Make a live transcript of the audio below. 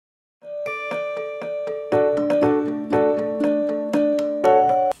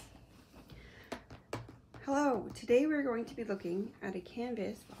today we're going to be looking at a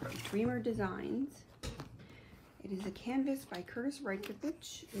canvas by Dreamer Designs. It is a canvas by Kurtis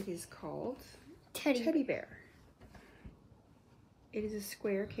Rykovich. It is called Teddy Bear. It is a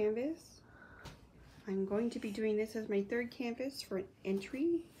square canvas. I'm going to be doing this as my third canvas for an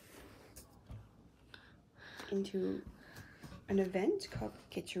entry into an event called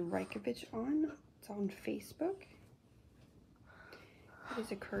Get Your Rykovich On. It's on Facebook. It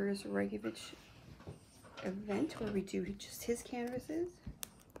is a Kurtis Rykovich event where we do just his canvases.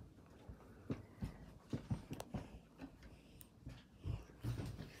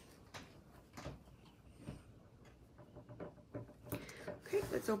 Okay,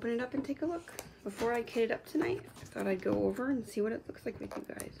 let's open it up and take a look. Before I kit it up tonight, I thought I'd go over and see what it looks like with you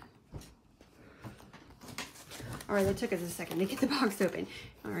guys. All right, that took us a second to get the box open.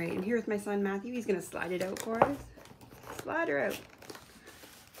 All right, and here's my son Matthew. He's gonna slide it out for us. Slide her out.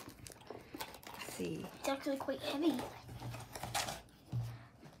 Let's see. It's actually quite heavy.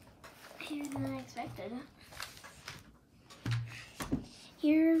 Heavier than I expected.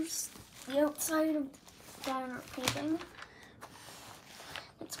 Here's the outside of the diamond painting.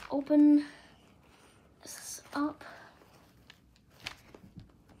 Let's open this up.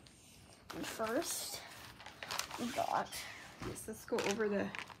 And first, we got, Yes, let's go over the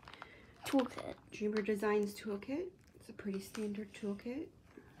toolkit. Dreamer Designs toolkit. It's a pretty standard toolkit.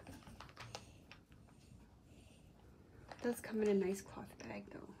 It does come in a nice cloth bag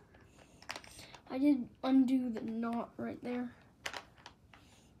though. I did undo the knot right there.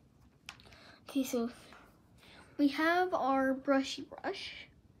 Okay, so we have our brushy brush.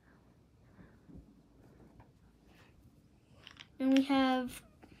 And we have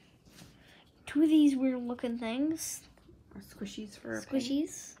two of these weird looking things. Our squishies for our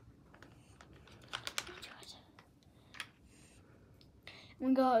Squishies.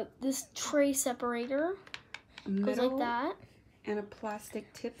 We got this tray separator. Goes like that. And a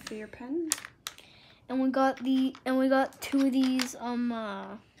plastic tip for your pen. And we got two of these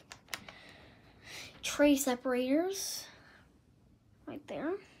tray separators right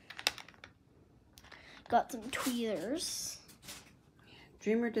there. Got some tweezers.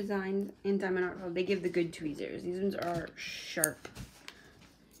 Dreamer Designs and Diamond Art World, they give the good tweezers. These ones are sharp.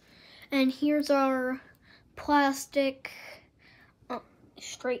 And here's our plastic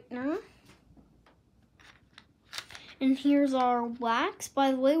straightener. And here's our wax.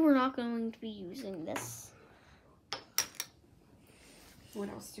 By the way, we're not going to be using this. What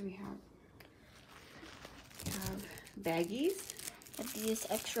else do we have? We have baggies. Got these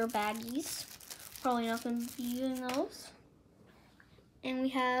extra baggies. Probably not going to be using those. And we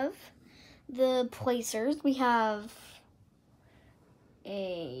have the placers. We have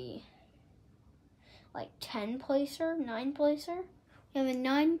a 10 placer, 9 placer. We have a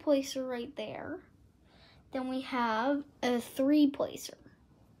 9 placer right there. Then we have a 3 placer.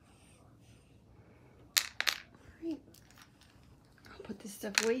 All right. I'll put this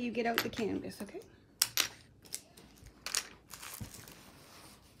stuff away. You get out the canvas, okay?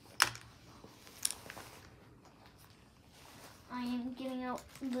 I am getting out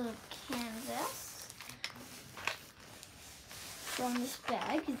the canvas from this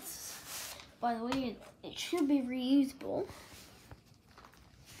bag. It's, by the way, it should be reusable.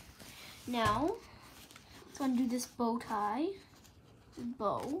 Now, let's undo this bow tie.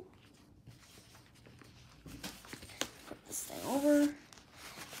 Bow. Put this thing over.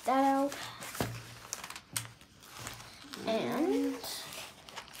 Get that out. And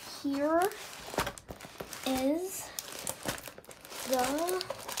here is the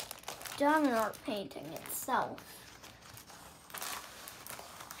diamond art painting itself.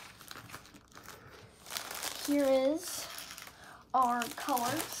 Here is our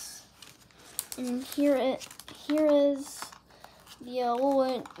colors, and here is the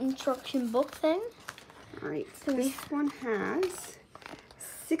little instruction book thing. All right, so this one has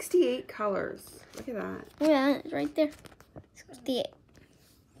 68 colors. Look at that. Yeah, it's right there. 68.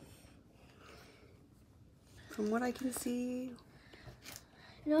 From what I can see,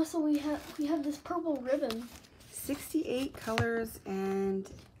 And also we have this purple ribbon. 68 colors, and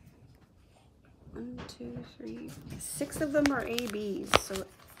 6 of them are ABs, so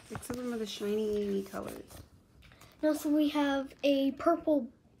 6 of them are the shiny AB colors. And also we have a purple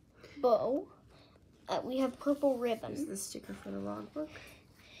bow. We have purple ribbon. Here's the sticker for the logbook.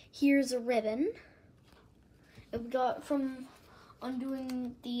 Here's a ribbon. It we got from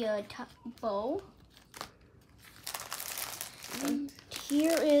undoing the bow. And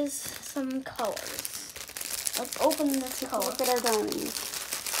here is some colors. Let's open this color. Look at our diamonds.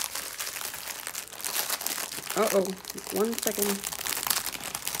 Uh-oh, 1 second.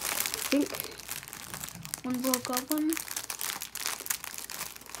 I think One broke open.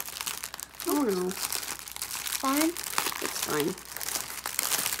 Oh no. Fine. It's fine.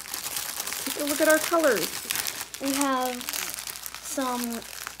 Take a look at our colors. We have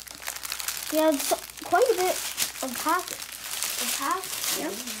quite a bit of packets.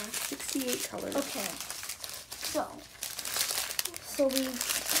 Yep. 68 colors. Okay. So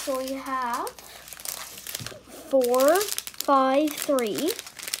we have 4, 5, 3,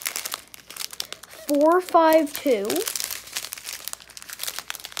 4, 5, 2,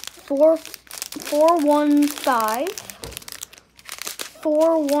 4, 4, 1, 5,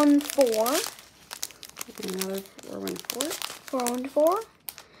 4, 1, 4, Another 4, 1, 4. 4, 1, 4,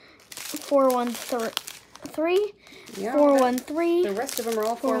 4, 1, 3, Yeah, 4, 1, 3. The rest of them are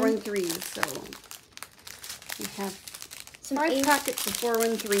all 4, 1, 3s. So we have 5 packets of 4,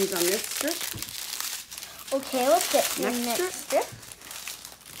 1, 3s on this strip. Okay, let's get to the next strip.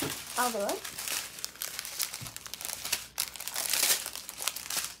 I'll do it.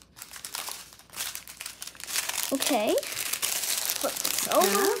 Okay. Flip this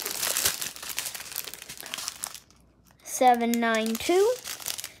over. 792,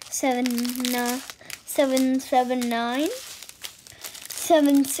 779,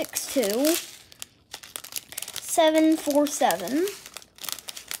 762, 747,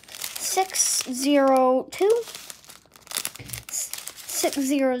 602,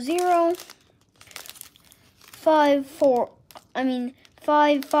 600, 554,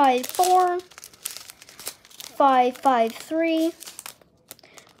 553,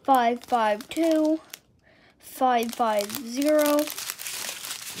 552, 550.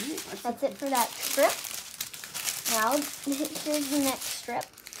 That's it for that strip. Now, here's the next strip.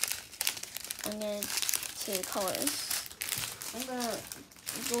 I'm going to see the colors. I'm going to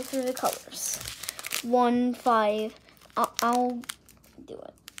go through the colors. 1, 5. I'll do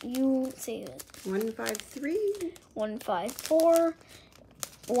it. You say it. 1, 5, 3. 1, 5, 4.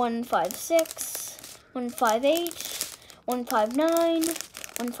 1, 5, 6. 1, 5, 8. 1, 5, 9.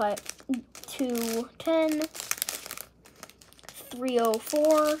 1, 5, 2, 10.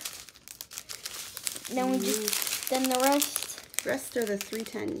 304. Then then the rest. Rest are the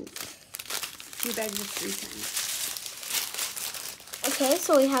 310s. 2 bags of 310s. Okay,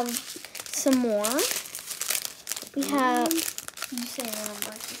 so we have some more. We have. You say the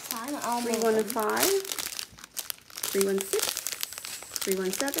numbers this time. 315, 316,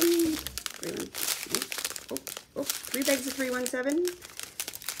 317, 3 bags of 317,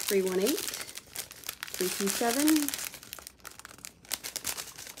 318, 327.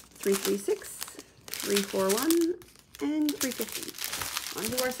 336, 341, and 350. On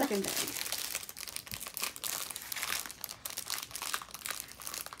to our second bag.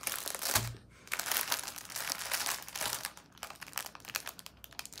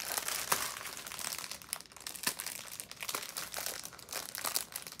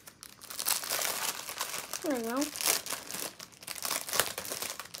 There we go.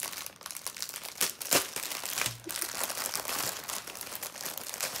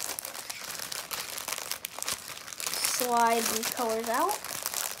 Slide these colors out.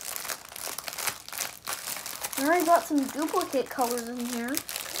 I already got some duplicate colors in here.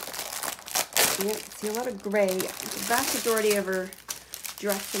 Yeah, see a lot of gray. The vast majority of her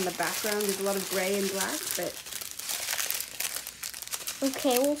dress in the background is a lot of gray and black, but...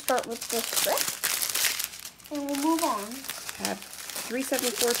 Okay, we'll start with this strip. And we'll move on. Have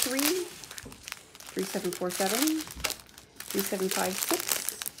 3743, 3747, 3756,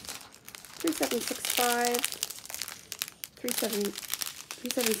 3765,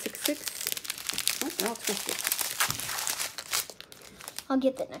 3766. What? They're all twisted. I'll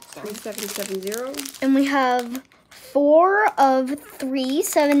get that next one. 3770. And we have 4 of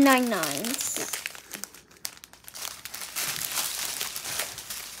 3799s.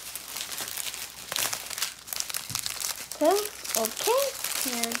 Okay,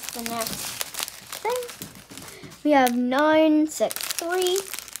 here's the next thing. We have 963,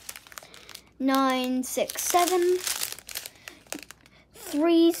 967,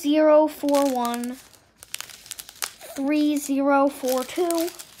 3041, 3042,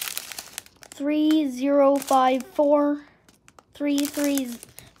 3054,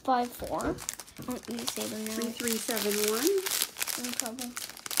 3354. I'll let you say them now. 3371. No problem.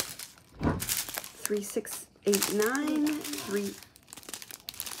 3689,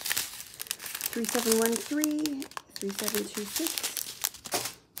 3713,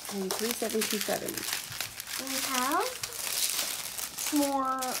 3726, and 3727. We have some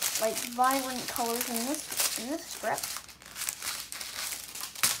more like vibrant colors in this strip.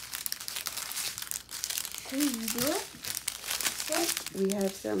 Okay, you do it. Okay. We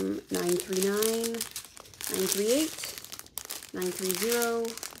have some 939, 938,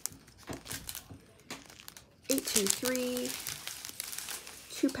 930, 823,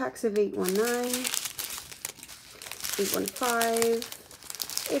 2 packs of 819, 815,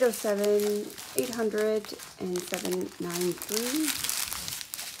 807, 800, and 793.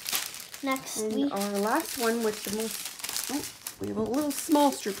 Next, and our last one with the most, we have a little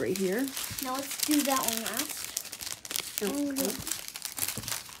small strip right here. Now let's do that one last.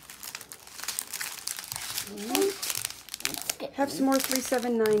 Okay. Have some more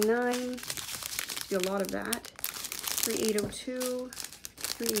 3799. Do a lot of that. 3802,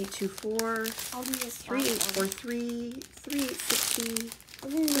 3824, I'll do this 3843, 3860,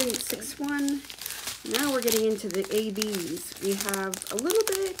 3861. Now we're getting into the ABs. We have a little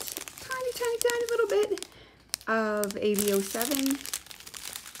bit, tiny little bit of AB07,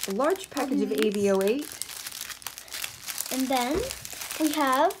 a large package of AB08. And then we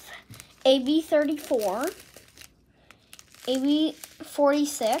have AB34,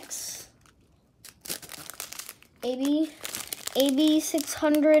 AB46,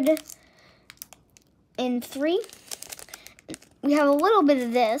 AB603. We have a little bit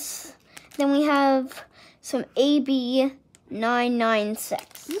of this. Then we have some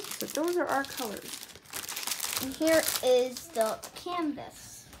AB996. So those are our colors. And here is the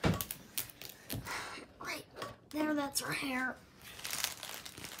canvas. Right there, that's our hair.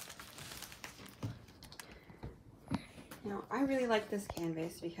 Now, I really like this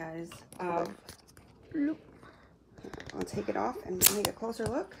canvas because of, I'll take it off and make a closer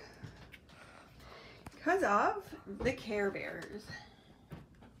look. Because of the Care Bears.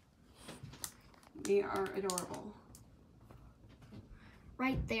 They are adorable.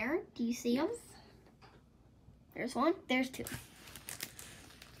 Right there, do you see them? There's one, there's two.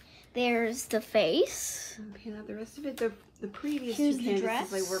 There's the face. Okay, now the rest of it, the previous Here's two the canvases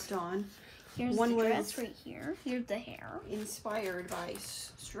dress. I worked on. Here's One the dress was right here. Here's the hair. inspired by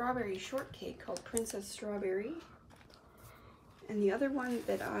strawberry shortcake called Princess Strawberry. And the other one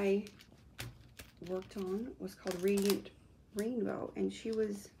that I worked on was called Radiant Rainbow, and she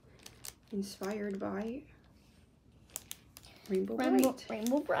was inspired by Rainbow Bright.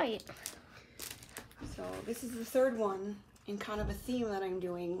 Rainbow Bright. So this is the third one in kind of a theme that I'm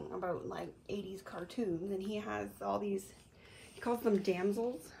doing about like 80s cartoons, and he has all these, he calls them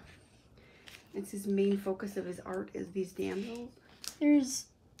damsels. It's his main focus of his art is these damsels.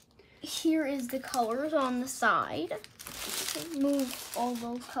 Here is the colors on the side. Move all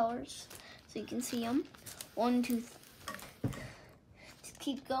those colors so you can see them. 1, 2, just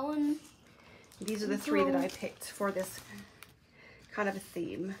keep going. These are the three that I picked for this kind of a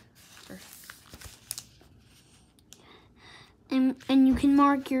theme. And you can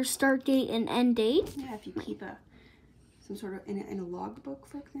mark your start date and end date. Yeah, if you keep some sort of in a logbook,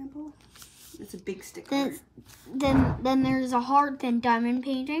 for example. It's a big sticker. Then there's a hard thin diamond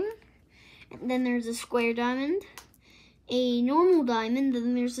painting. And then there's a square diamond, a normal diamond,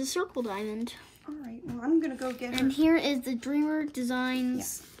 then there's a circle diamond. All right, well, I'm gonna go get her. And here is the Dreamer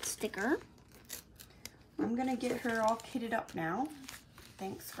Designs sticker. I'm gonna get her all kitted up now.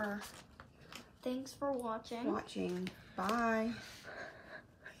 Thanks for watching. Bye.